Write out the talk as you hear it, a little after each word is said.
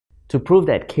To prove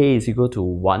that k is equal to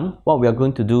 1, what we are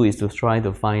going to do is to try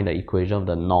to find the equation of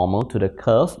the normal to the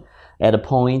curve at a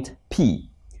point P.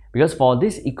 Because for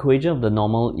this equation of the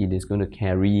normal, it is going to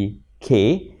carry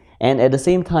k, and at the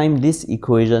same time, this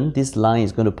equation, this line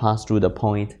is going to pass through the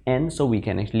point N, so we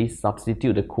can actually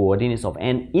substitute the coordinates of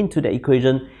N into the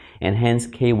equation, and hence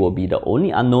k will be the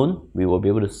only unknown. We will be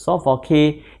able to solve for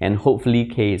k, and hopefully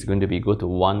k is going to be equal to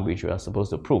 1, which we are supposed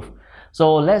to prove.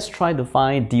 So let's try to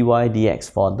find dy dx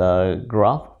for the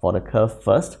graph, for the curve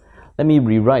first. Let me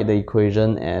rewrite the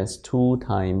equation as 2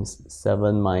 times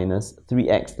 7 minus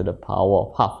 3x to the power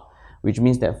of half, which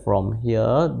means that from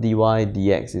here, dy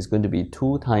dx is going to be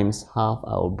 2 times half.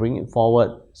 I will bring it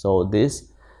forward. So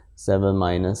this 7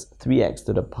 minus 3x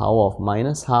to the power of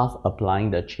minus half,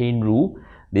 applying the chain rule,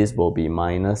 this will be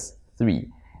minus 3.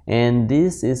 And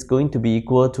this is going to be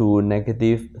equal to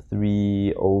negative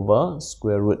 3 over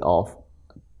square root of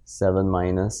 7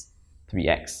 minus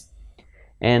 3x.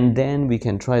 And then we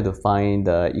can try to find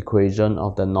the equation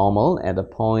of the normal at the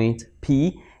point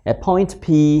P. At point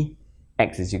P,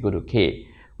 x is equal to k,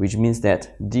 which means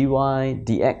that dy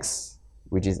dx,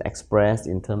 which is expressed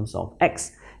in terms of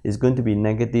x, is going to be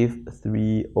negative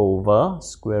 3 over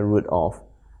square root of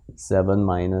 7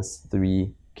 minus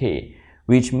 3k,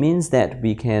 which means that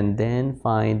we can then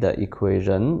find the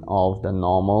equation of the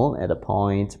normal at the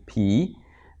point P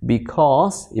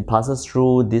because it passes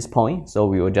through this point. So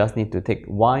we will just need to take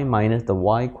y minus the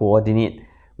y coordinate,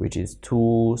 which is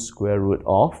 2 square root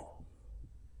of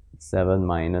 7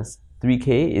 minus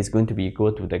 3k is going to be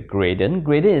equal to the gradient.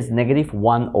 Gradient is negative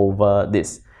 1 over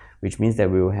this, which means that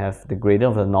we will have the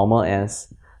gradient of the normal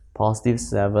as positive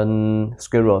 7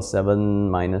 square root of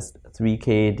 7 minus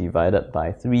 3k divided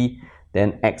by 3,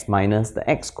 then x minus the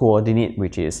x coordinate,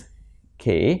 which is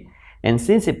k. And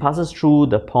since it passes through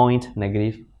the point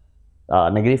negative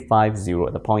 5, 0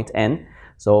 at the point N,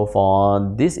 so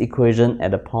for this equation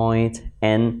at the point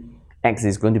N, x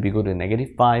is going to be equal to negative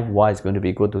 5, y is going to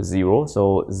be equal to 0.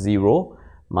 So 0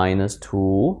 minus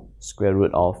 2 square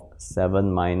root of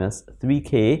 7 minus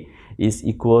 3k is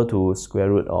equal to square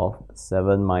root of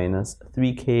 7 minus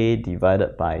 3k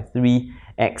divided by 3.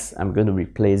 X, I'm going to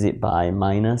replace it by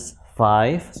minus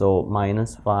 5. So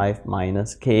minus 5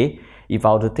 minus k. If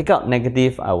I were to take out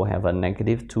negative, I will have a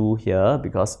negative 2 here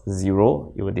because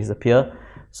 0, it will disappear.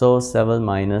 So 7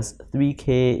 minus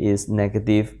 3k is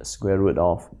negative square root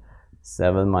of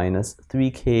 7 minus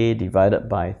 3k divided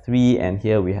by 3, and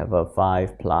here we have a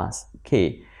 5 plus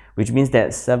k, which means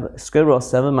that square root of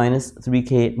 7 minus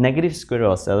 3k, negative square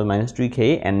root of 7 minus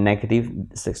 3k, and negative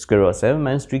square root of 7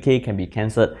 minus 3k can be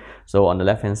cancelled. So on the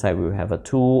left hand side, we will have a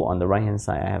 2. On the right hand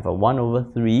side, I have a 1 over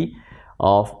 3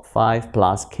 of 5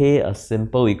 plus k, a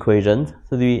simple equation.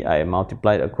 3, I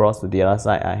multiplied across to the other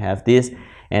side, I have this,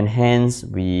 and hence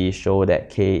we show that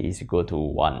k is equal to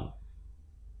 1.